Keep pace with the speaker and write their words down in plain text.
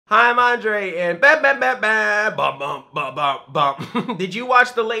Hi, I'm Andre, and bam, bam, bam, bam, bum, bum, bum, bum, bum. Did you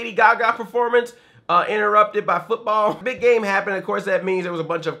watch the Lady Gaga performance interrupted by football? Big game happened. Of course, that means there was a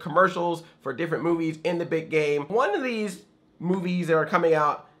bunch of commercials for different movies in the big game. One of these movies that are coming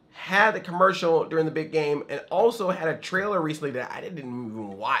out had the commercial during the big game and also had a trailer recently that I didn't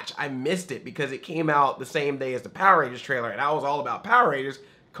even watch. I missed it because it came out the same day as the Power Rangers trailer, and I was all about Power Rangers.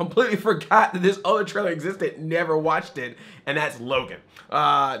 Completely forgot that this other trailer existed, never watched it, and that's Logan.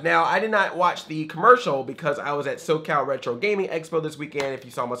 Now, I did not watch the commercial because I was at SoCal Retro Gaming Expo this weekend. If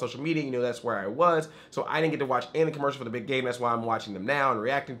you saw my social media, you know that's where I was. So I didn't get to watch any commercial for the big game. That's why I'm watching them now and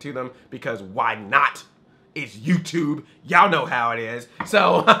reacting to them, because why not? It's YouTube. Y'all know how it is.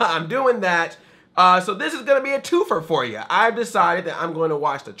 So I'm doing that. So this is gonna be a twofer for you. I've decided that I'm going to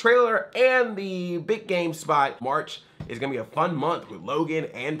watch the trailer and the big game spot. March is gonna be a fun month with Logan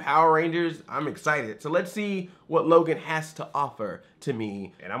and Power Rangers. I'm excited. So let's see what Logan has to offer to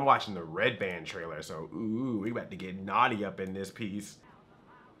me. And I'm watching the Red Band trailer, so ooh, we about to get naughty up in this piece.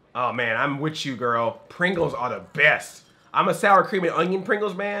 Oh man, I'm with you, girl. Pringles are the best. I'm a sour cream and onion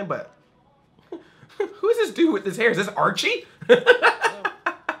Pringles man, but who is this dude with this hair? Is this Archie? You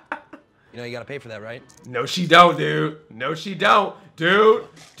know you gotta pay for that, right? No, she don't, dude. No, she don't. Dude.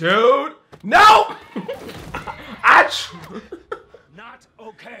 No! Not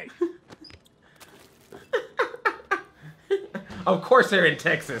okay. Of course they're in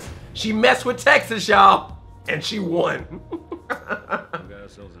Texas. She messed with Texas, y'all. And she won. We got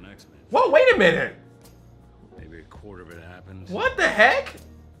ourselves an X-Men. Whoa, wait a minute. Maybe a quarter of it happens. What the heck?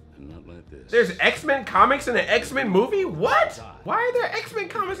 And not like this. There's X-Men comics in an X-Men movie? What? Why are there X-Men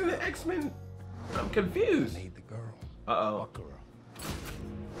comics in the X-Men? I'm confused. I need the girl. Uh-oh. Fuck her.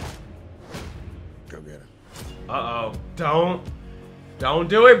 Go get her. Uh-oh. Don't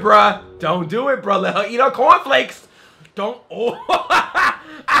do it, bruh. Don't do it, bruh. Let her eat her cornflakes. Don't. Oh.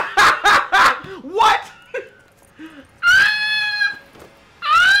 What?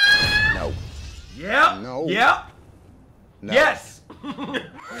 No. Yep. No. Yep. No. Yes.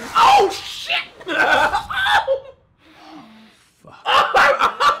 Oh, shit. Oh. Fuck.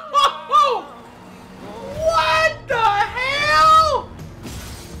 Oh. What the hell?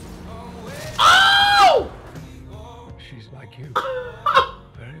 Oh! She's like you.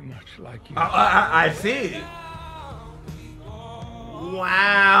 Very much like you. I see.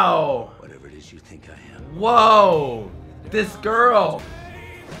 Wow. Whatever it is you think I am. Whoa. This girl.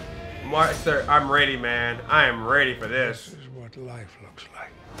 Sir, I'm ready, man. I am ready for This this. is what life looks like.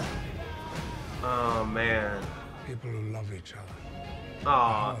 Oh, man. People who love each other.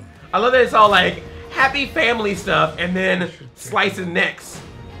 Aw. I love that it's all like happy family stuff and then slicing necks.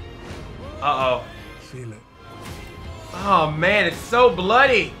 Uh-oh. Feel it. Oh, man, it's so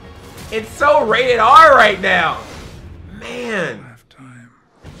bloody. It's so rated R right now. Man. Have time.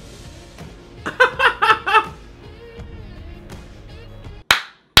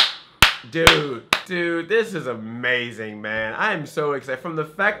 Dude, this is amazing, man. I am so excited. From the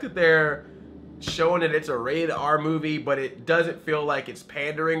fact that they're showing that it's a rated R movie, but it doesn't feel like it's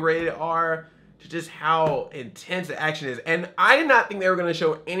pandering rated R, to just how intense the action is. And I did not think they were going to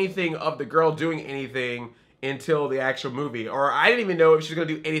show anything of the girl doing anything until the actual movie. Or I didn't even know if she was going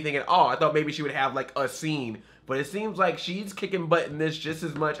to do anything at all. I thought maybe she would have like a scene. But it seems like she's kicking butt in this just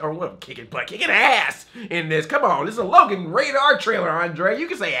as much, or what, kicking butt, kicking ass in this. Come on, this is a Logan rated R trailer, Andre. You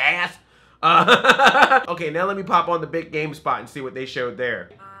can say ass. Okay, now let me pop on the big game spot and see what they showed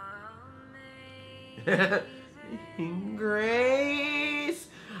there. Grace,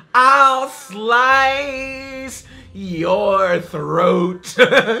 I'll slice your throat,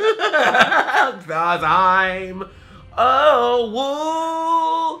 'cause I'm a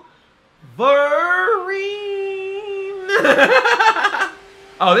Wolverine.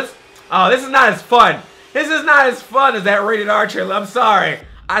 Oh, this is not as fun. This is not as fun as that rated R trailer. I'm sorry.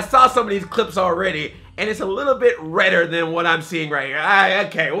 I saw some of these clips already, and it's a little bit redder than what I'm seeing right here.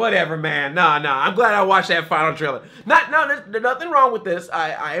 Okay, whatever, man. Nah. I'm glad I watched that final trailer. There's nothing wrong with this.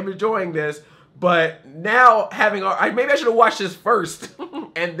 I am enjoying this. But now maybe I should have watched this first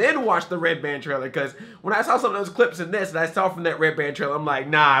and then watch the Red Band trailer, because when I saw some of those clips in this and I saw from that Red Band trailer, I'm like,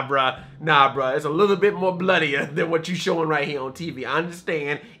 nah, bruh. It's a little bit more bloodier than what you showing right here on TV. I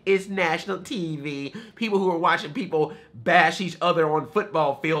understand it's national TV. People who are watching people bash each other on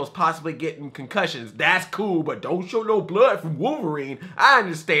football fields, possibly getting concussions. That's cool, but don't show no blood from Wolverine. I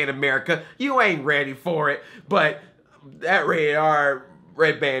understand, America. You ain't ready for it. But that rated R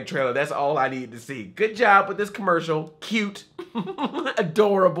Red Band trailer, that's all I need to see. Good job with this commercial. Cute.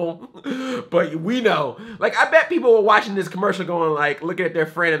 Adorable. But we know. Like, I bet people were watching this commercial going like, looking at their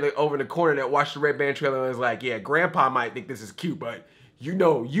friend over in the corner that watched the Red Band trailer and was like, yeah, grandpa might think this is cute, but You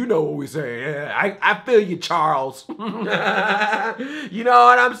know what we say. Yeah, I feel you, Charles. You know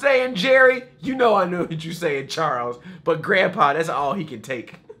what I'm saying, Jerry? You know I know what you're saying, Charles. But Grandpa, that's all he can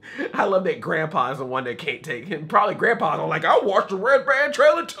take. I love that Grandpa is the one that can't take it. And probably Grandpa's all like, I watched the Red Band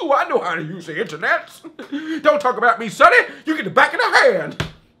trailer too. I know how to use the internet. Don't talk about me, Sonny. You get the back of the hand.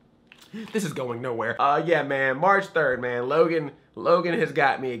 This is going nowhere. Yeah, man. March 3rd, man. Logan has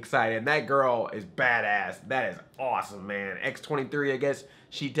got me excited. That girl is badass. That is awesome, man. X-23, I guess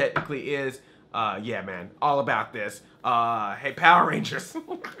she technically is. Yeah, man. All about this. Hey, Power Rangers.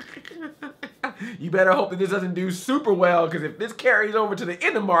 You better hope that this doesn't do super well, because if this carries over to the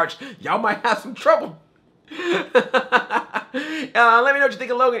end of March, y'all might have some trouble. Let me know what you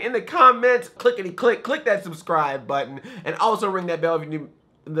think of Logan in the comments. Click that subscribe button, and also ring that bell if you need.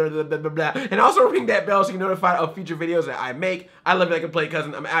 And also ring that bell so you can notify of future videos that I make. I love it like a play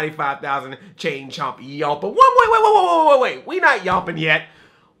cousin. I'm Addy 5000 Chain Chomp Yomp. But wait. We not yomping yet.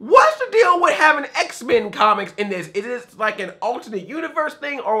 What's the deal with having X-Men comics in this? Is this like an alternate universe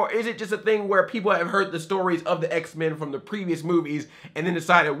thing, or is it just a thing where people have heard the stories of the X-Men from the previous movies and then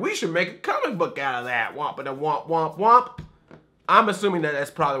decided we should make a comic book out of that? Womp and a womp womp womp. I'm assuming that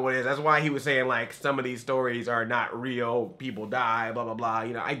that's probably what it is. That's why he was saying like some of these stories are not real. People die, blah blah blah.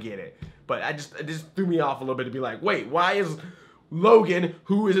 You know, I get it, but it just threw me off a little bit to be like, wait, why is Logan,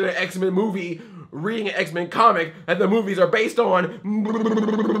 who is in an X-Men movie, reading an X-Men comic that the movies are based on?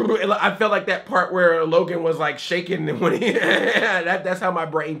 I felt like that part where Logan was like shaking when he that's how my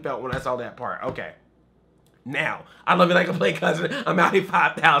brain felt when I saw that part. Okay. Now, I love it like a play cousin. I'm out here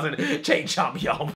 5000 Chain Chomp, y'all.